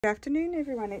Good afternoon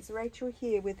everyone, it's Rachel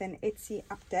here with an Etsy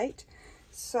update.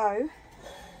 So I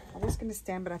was going to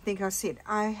stand, but I think I'll sit.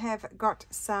 I have got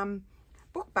some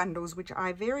book bundles, which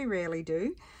I very rarely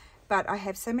do, but I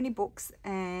have so many books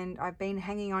and I've been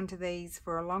hanging on to these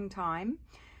for a long time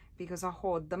because I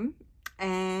hoard them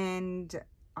and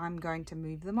I'm going to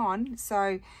move them on.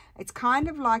 So it's kind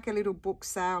of like a little book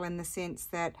sale in the sense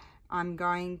that I'm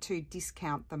going to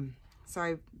discount them.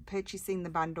 So purchasing the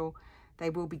bundle,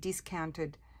 they will be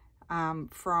discounted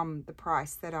from the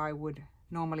price that I would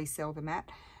normally sell them at.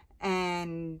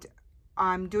 And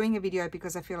I'm doing a video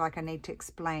because I feel like I need to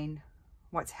explain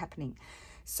what's happening.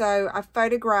 So I've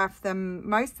photographed them.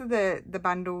 Most of the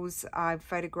bundles I've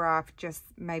photographed just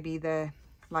maybe the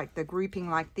grouping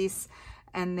like this,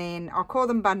 and then I'll call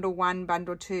them bundle 1,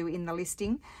 bundle 2 in the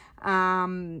listing.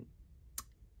 And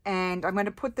I'm going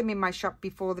to put them in my shop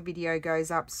before the video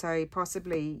goes up, so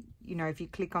possibly, you know, if you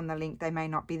click on the link, they may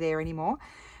not be there anymore.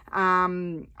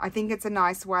 I think it's a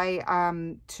nice way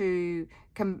to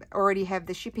already have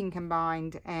the shipping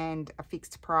combined and a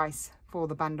fixed price for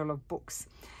the bundle of books.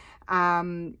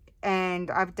 And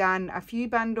I've done a few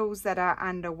bundles that are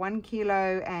under 1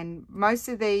 kilo, and most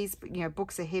of these, you know,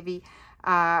 books are heavy,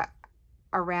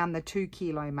 around the 2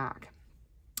 kilo mark.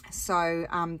 So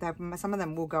some of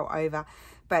them will go over,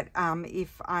 but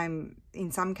if I'm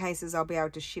in some cases I'll be able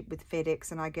to ship with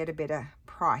FedEx and I get a better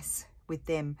price with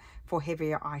them for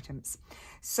heavier items.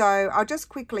 So I'll just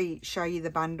quickly show you the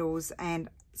bundles, and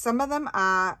some of them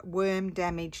are worm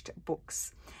damaged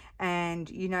books, and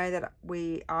you know that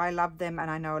I love them,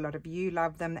 and I know a lot of you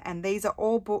love them, and these are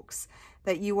all books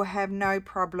that you will have no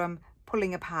problem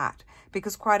pulling apart,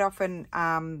 because quite often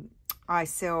I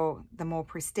sell the more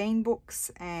pristine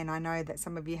books, and I know that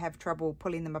some of you have trouble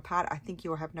pulling them apart. I think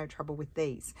you'll have no trouble with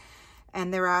these.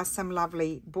 And there are some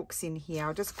lovely books in here.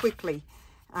 I'll just quickly,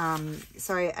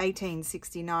 so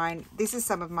 1869. This is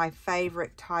some of my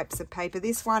favorite types of paper.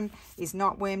 This one is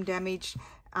not worm damaged,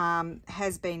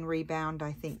 has been rebound,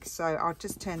 I think. So I'll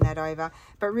just turn that over.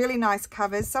 But really nice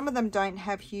covers. Some of them don't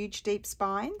have huge deep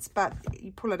spines, but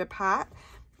you pull it apart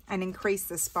and increase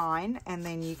the spine, and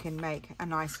then you can make a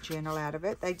nice journal out of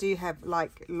it. They do have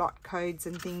like lot codes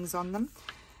and things on them.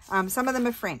 Some of them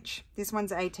are French. This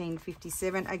one's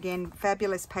 1857. Again,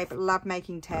 fabulous paper. Love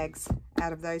making tags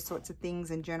out of those sorts of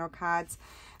things and journal cards.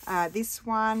 This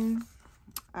one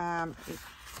I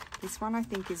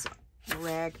think is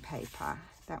rag paper.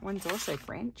 That one's also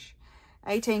French.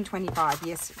 1825.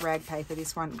 Yes, rag paper.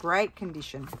 This one, great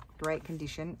condition,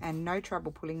 and no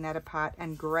trouble pulling that apart,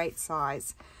 and great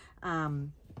size. So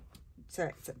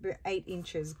it's 8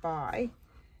 inches by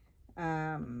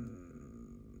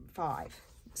 5,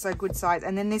 so good size.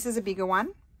 And then this is a bigger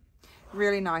one,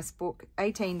 really nice book,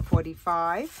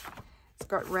 1845. It's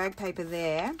got rag paper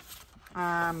there.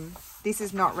 This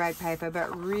is not rag paper,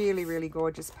 but really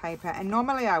gorgeous paper, and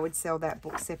normally I would sell that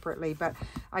book separately, but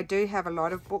I do have a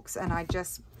lot of books and I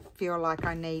just feel like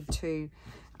I need to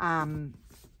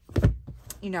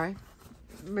you know,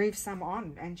 move some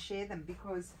on and share them,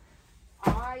 because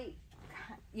I,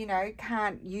 you know,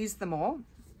 can't use them all,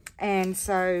 and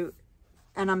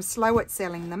I'm slow at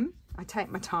selling them. I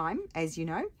take my time, as you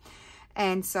know.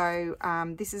 And so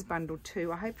this is bundle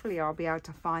 2. Hopefully I'll be able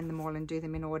to find them all and do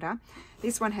them in order.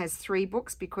 This one has 3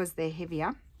 books because they're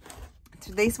heavier.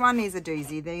 So this one is a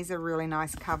doozy. These are really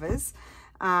nice covers.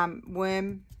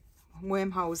 Worm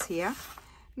holes here.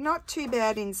 Not too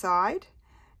bad inside.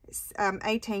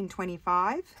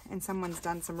 1825, and someone's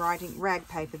done some writing. Rag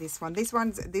paper, this one's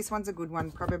a good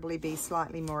one, probably be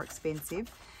slightly more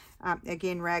expensive.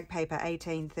 Again, rag paper,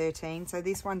 1813. So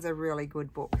this one's a really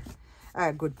good book.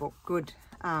 Good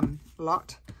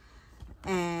lot.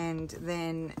 And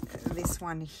then this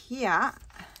one here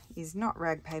is not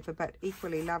rag paper, but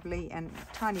equally lovely, and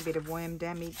a tiny bit of worm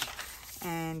damage,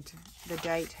 and the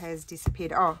date has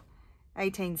disappeared. Oh,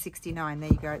 1869,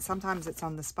 there you go. Sometimes it's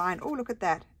on the spine. Oh, look at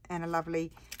that. And a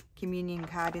lovely communion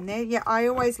card in there. Yeah, I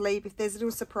always leave, if there's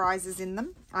little surprises in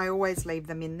them, I always leave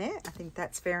them in there. I think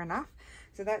that's fair enough.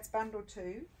 So that's bundle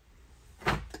 2.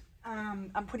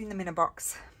 I'm putting them in a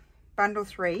box. Bundle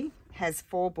 3 has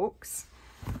 4 books,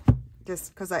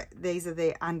 just because these are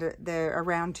they're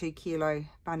around 2 kilo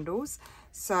bundles.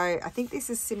 So I think this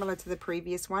is similar to the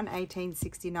previous one,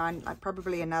 1869, like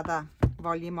probably another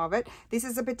volume of it. This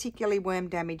is a particularly worm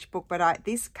damaged book, but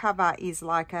this cover is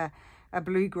like a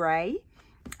blue grey,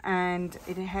 and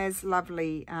it has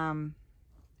lovely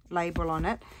label on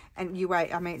it, and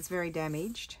I mean, it's very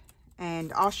damaged,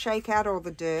 and I'll shake out all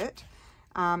the dirt.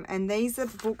 And these are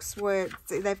books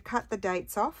they've cut the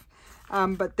dates off,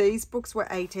 but these books were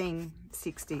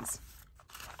 1860s.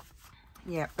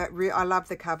 Yeah, but I love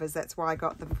the covers. That's why I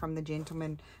got them from the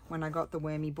gentleman when I got the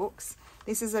Wormy books.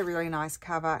 This is a really nice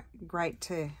cover. Great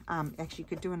to, actually you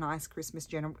could do a nice Christmas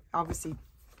journal. Obviously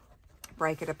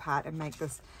break it apart and make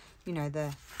this, you know,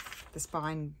 the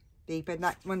spine deeper.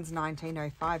 That one's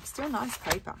 1905. Still nice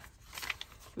paper.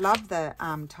 Love the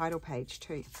title page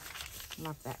too.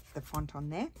 Love that, the font on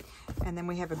there. And then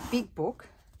we have a big book.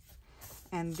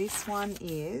 And this one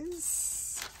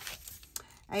is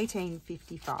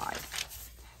 1855.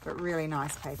 But really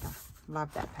nice paper.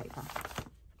 Love that paper.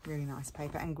 Really nice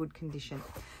paper and good condition.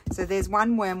 So there's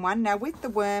one worm one. Now with the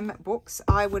worm books,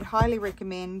 I would highly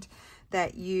recommend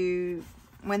that you,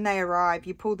 when they arrive,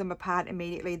 you pull them apart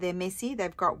immediately. They're messy.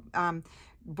 They've got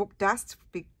book dust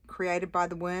created by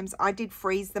the worms. I did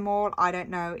freeze them all. I don't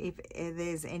know if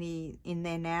there's any in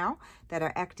there now that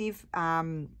are active.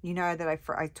 You know that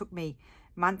it took me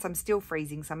months. I'm still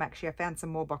freezing some. Actually, I found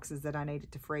some more boxes that I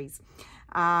needed to freeze.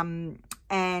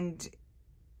 And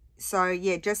so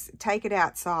yeah, just take it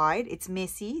outside. It's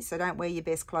messy, so don't wear your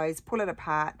best clothes. Pull it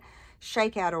apart,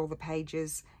 shake out all the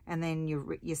pages, and then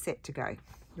you're set to go.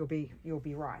 You'll be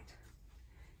right.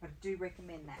 I do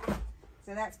recommend that.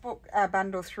 So that's book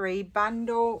bundle 3.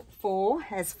 Bundle 4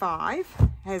 has 5.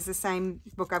 Has the same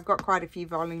book. I've got quite a few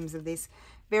volumes of this.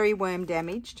 Very worm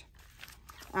damaged.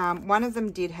 One of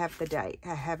them did have a date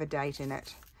in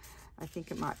it. I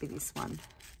think it might be this one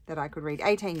that I could read,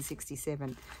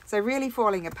 1867. So really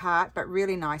falling apart, but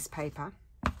really nice paper.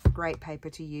 Great paper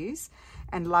to use,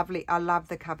 and lovely. I love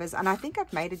the covers, and I think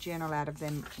I've made a journal out of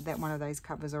them, one of those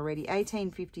covers already.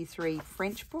 1853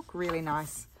 French book, really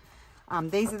nice.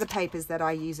 These are the papers that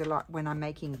I use a lot when I'm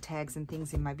making tags and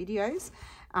things in my videos.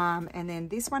 And then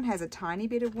this one has a tiny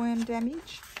bit of worm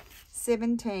damage.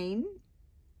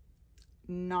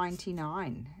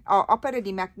 1799. Oh, Opera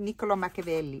di Niccolo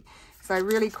Machiavelli. So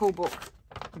really cool book.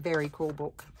 Very cool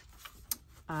book.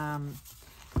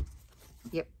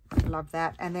 Yep, love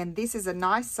that. And then this is a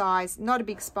nice size, not a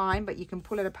big spine, but you can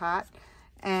pull it apart.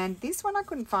 And this one I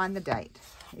couldn't find the date.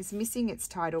 It's missing its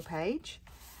title page.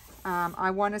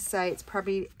 I want to say it's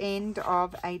probably end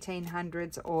of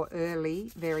 1800s or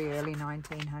very early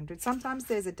 1900s. Sometimes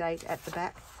there's a date at the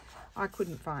back. I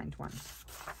couldn't find one.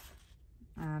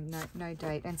 No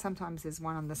date. And sometimes there's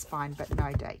one on the spine, but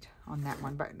no date on that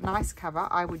one. But nice cover.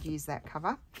 I would use that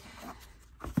cover.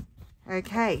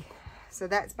 Okay, so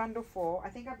that's bundle 4. I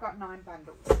think I've got 9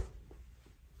 bundles.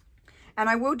 And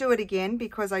I will do it again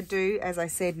because I do, as I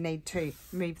said, need to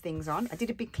move things on. I did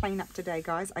a big cleanup today,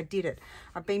 guys. I did it.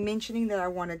 I've been mentioning that I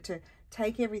wanted to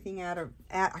take everything out.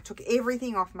 I took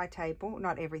everything off my table.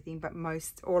 Not everything, but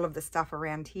all of the stuff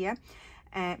around here.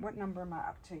 And what number am I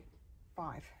up to?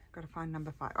 5. Got to find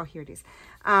number 5. Oh, here it is.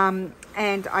 And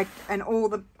I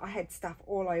had stuff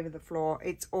all over the floor.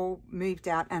 It's all moved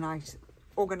out, and I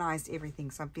organized everything,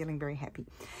 so I'm feeling very happy.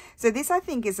 So this I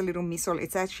think is a little missile.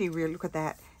 It's actually real. Look at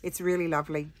that. It's really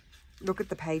lovely. Look at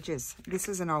the pages. This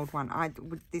is an old one.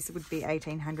 This would be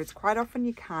 1800s. Quite often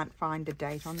you can't find a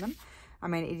date on them. I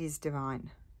mean, it is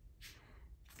divine.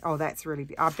 Oh, that's really,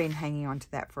 I've been hanging on to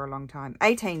that for a long time.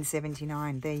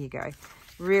 1879. There you go.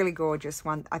 Really gorgeous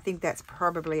one. I think that's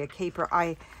probably a keeper.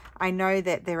 I know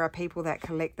that there are people that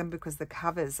collect them because the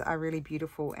covers are really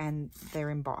beautiful and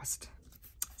they're embossed,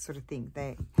 sort of thing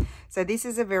there. So this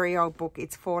is a very old book.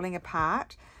 It's falling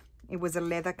apart. It was a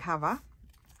leather cover.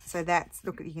 So that's,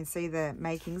 look, you can see the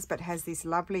makings, but has this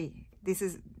lovely, this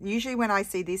is, usually when I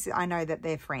see this, I know that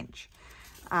they're French.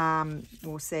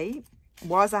 We'll see.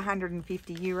 Was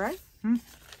 150 euro.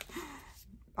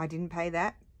 I didn't pay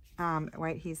that.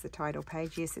 Wait, here's the title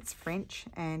page. Yes, it's French,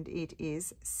 and it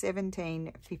is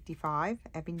 1755,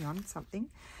 Avignon something.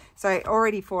 So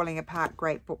already falling apart,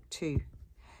 great book to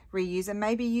reuse. And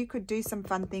maybe you could do some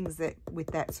fun things with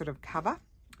that sort of cover.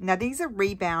 Now, these are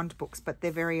rebound books, but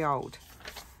they're very old.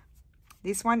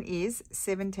 This one is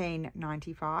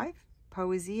 1795,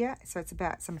 Poesia. So it's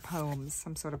about some poems,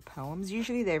 some sort of poems.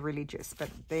 Usually they're religious,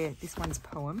 but this one's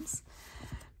poems.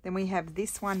 Then we have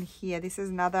this one here. This is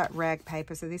another rag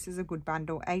paper. So this is a good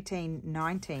bundle,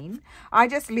 1819. I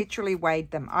just literally weighed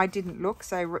them. I didn't look.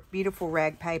 So beautiful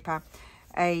rag paper.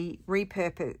 A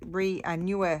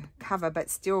newer cover, but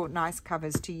still nice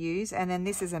covers to use. And then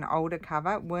this is an older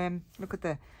cover. Worm, look at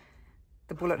the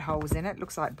bullet holes in it.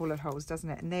 Looks like bullet holes, doesn't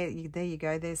it? And there you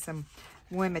go. There's some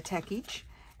worm attackage,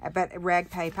 but rag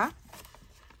paper.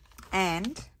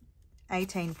 And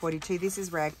 1842. This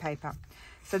is rag paper.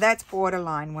 So that's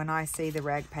borderline when I see the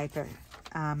rag paper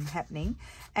happening.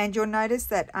 And you'll notice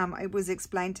that it was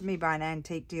explained to me by an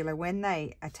antique dealer, when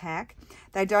they attack,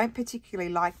 they don't particularly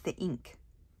like the ink.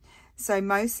 So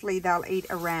mostly they'll eat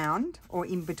around or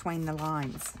in between the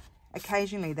lines.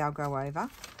 Occasionally they'll go over,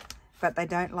 but they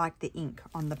don't like the ink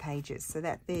on the pages. So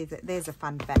there's a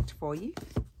fun fact for you.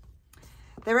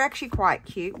 They're actually quite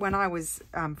cute. When I was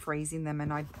freezing them,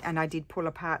 and I did pull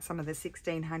apart some of the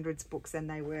 1600s books, and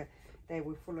they were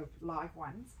full of live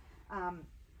ones.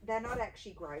 They're not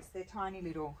actually gross. They're tiny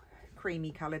little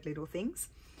creamy coloured little things.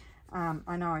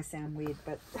 I know I sound weird,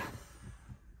 but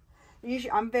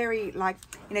usually I'm very, like,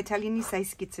 in Italian you say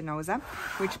schizzinosa,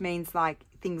 which means like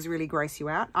things really gross you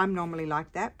out. I'm normally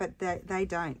like that, but they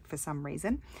don't for some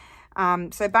reason.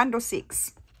 So bundle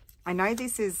 6. I know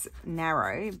this is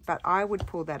narrow, but I would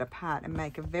pull that apart and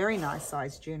make a very nice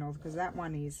size journal, because that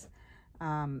one is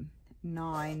 9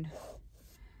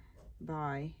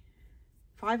 by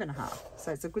 5.5,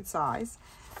 so it's a good size,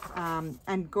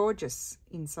 and gorgeous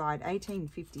inside.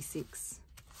 1856,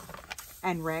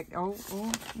 and rag,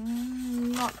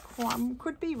 not quite,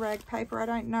 could be rag paper, I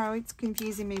don't know, it's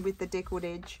confusing me with the deckled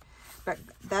edge, but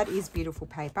that is beautiful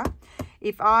paper.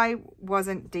 If I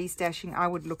wasn't destashing, I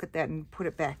would look at that and put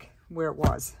it back where it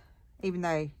was, even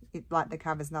though like the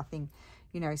cover's nothing,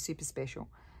 you know, super special.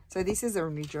 So this is an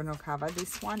original cover.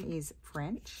 This one is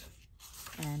French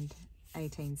and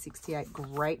 1868.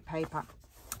 Great paper,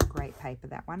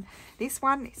 that one. This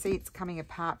one, see, it's coming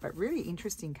apart, but really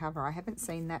interesting cover. I haven't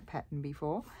seen that pattern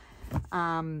before.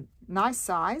 Nice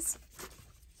size,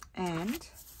 and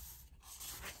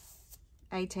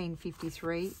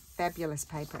 1853. Fabulous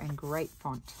paper and great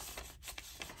font.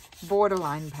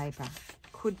 Borderline paper.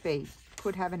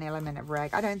 Could have an element of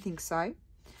rag. I don't think so,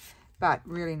 but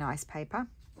really nice paper.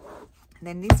 And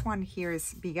then this one here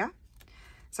is bigger.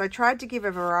 So I tried to give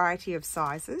a variety of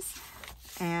sizes.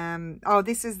 Oh,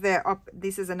 this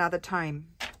is another tome.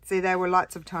 See, there were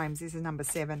lots of tomes. This is number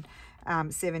 7,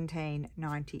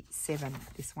 1797,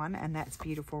 this one, and that's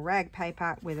beautiful rag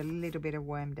paper with a little bit of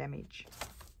worm damage.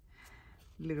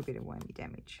 Little bit of wormy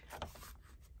damage.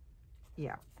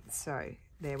 Yeah, so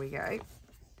there we go.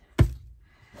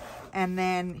 And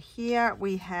then here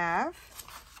we have,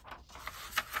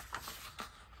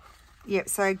 yep,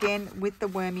 so again with the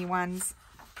wormy ones,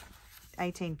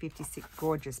 1856,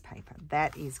 gorgeous paper.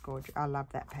 That is gorgeous. I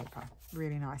love that paper.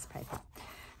 Really nice paper.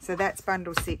 So that's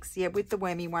bundle 6. Yeah, with the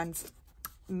wormy ones,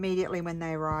 immediately when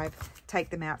they arrive, take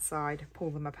them outside,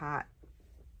 pull them apart.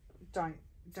 Don't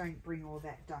bring all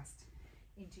that dust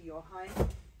into your home,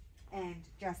 and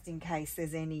just in case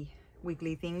there's any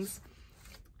wiggly things,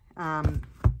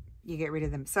 you get rid of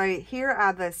them. So here are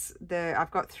I've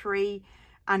got 3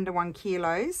 under 1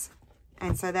 kilos,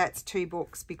 and so that's 2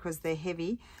 books because they're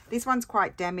heavy. This one's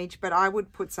quite damaged, but I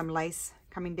would put some lace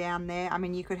coming down there. I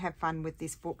mean, you could have fun with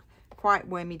this book. Quite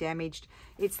wormy damaged.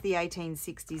 It's the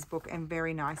 1860s book, and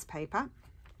very nice paper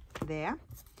there.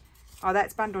 Oh,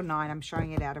 that's bundle 9. I'm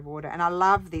showing it out of order, and I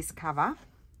love this cover.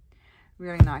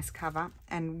 Really nice cover,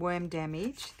 and worm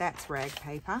damage. That's rag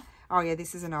paper. Oh yeah,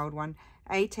 this is an old one,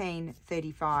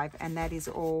 1835, and that is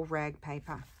all rag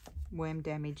paper, worm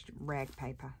damaged rag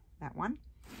paper, that one.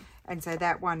 And so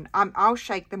that one, I'll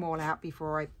shake them all out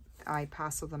before I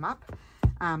parcel them up,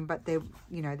 but there,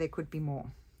 you know, there could be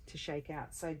more to shake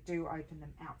out, so do open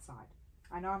them outside.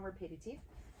 I know I'm repetitive,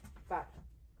 but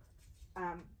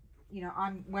you know,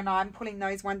 when I'm pulling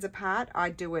those ones apart, I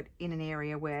do it in an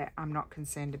area where I'm not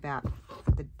concerned about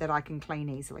that I can clean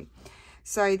easily.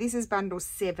 So this is bundle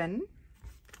 7.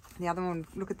 The other one,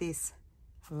 look at this.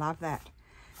 I love that.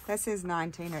 That says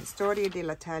 19. It's Storia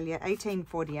dell'Italia,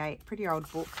 1848. Pretty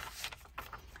old book,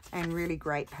 and really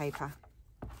great paper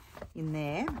in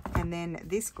there. And then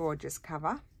this gorgeous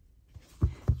cover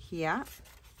here.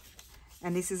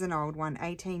 And this is an old one,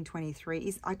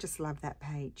 1823. I just love that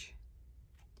page.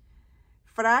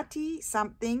 Frati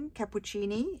something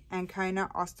Cappuccini Ancona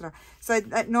Ostra. So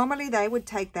normally they would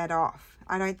take that off.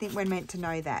 I don't think we're meant to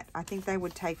know that. I think they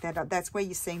would take that off. That's where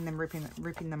you're seeing them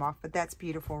ripping them off. But that's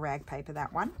beautiful rag paper,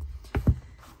 that one.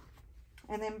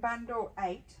 And then bundle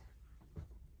 8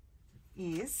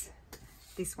 is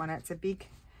this one. It's a big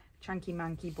chunky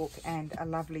monkey book and a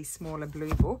lovely smaller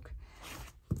blue book.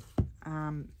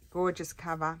 Gorgeous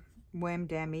cover, worm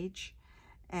damage,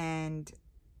 and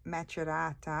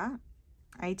Macerata.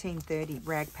 1830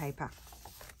 rag paper.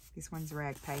 This one's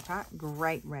rag paper.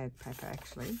 Great rag paper,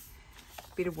 actually.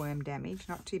 Bit of worm damage,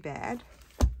 not too bad.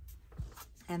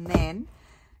 And then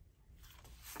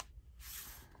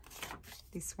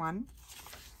this one.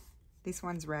 This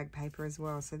one's rag paper as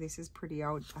well, so this is pretty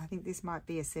old. I think this might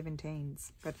be a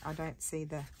 17s, but I don't see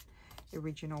the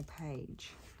original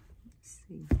page. Let's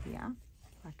see here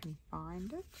if I can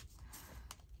find it.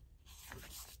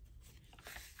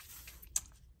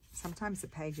 Sometimes the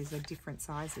pages are different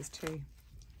sizes too.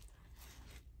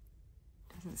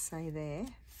 Doesn't say there.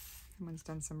 Someone's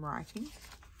done some writing.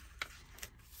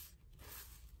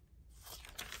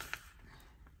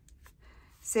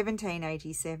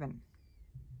 $17.87.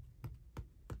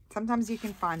 Sometimes you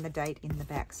can find the date in the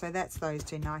back. So that's those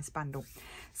two. Nice bundle.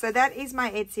 So that is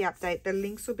my Etsy update. The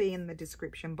links will be in the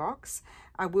description box.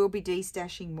 I will be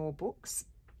destashing more books.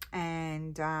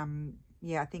 And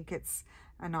yeah, I think it's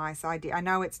a nice idea. I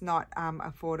know it's not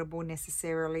affordable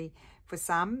necessarily for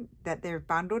some that they're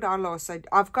bundled.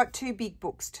 I've got 2 big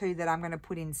books too that I'm going to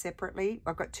put in separately.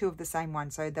 I've got 2 of the same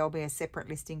one, so there'll be a separate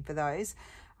listing for those.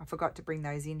 I forgot to bring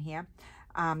those in here.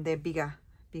 They're bigger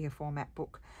format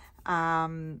book.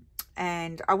 And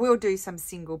I will do some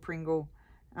single Pringle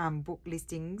book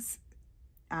listings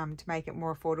to make it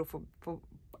more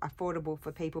affordable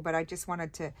for people. But I just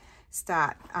wanted to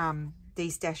start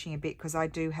destashing a bit because I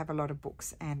do have a lot of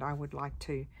books and I would like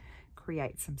to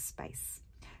create some space.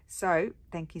 So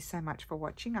thank you so much for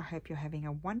watching. I hope you're having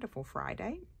a wonderful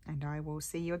Friday and I will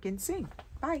see you again soon.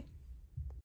 Bye.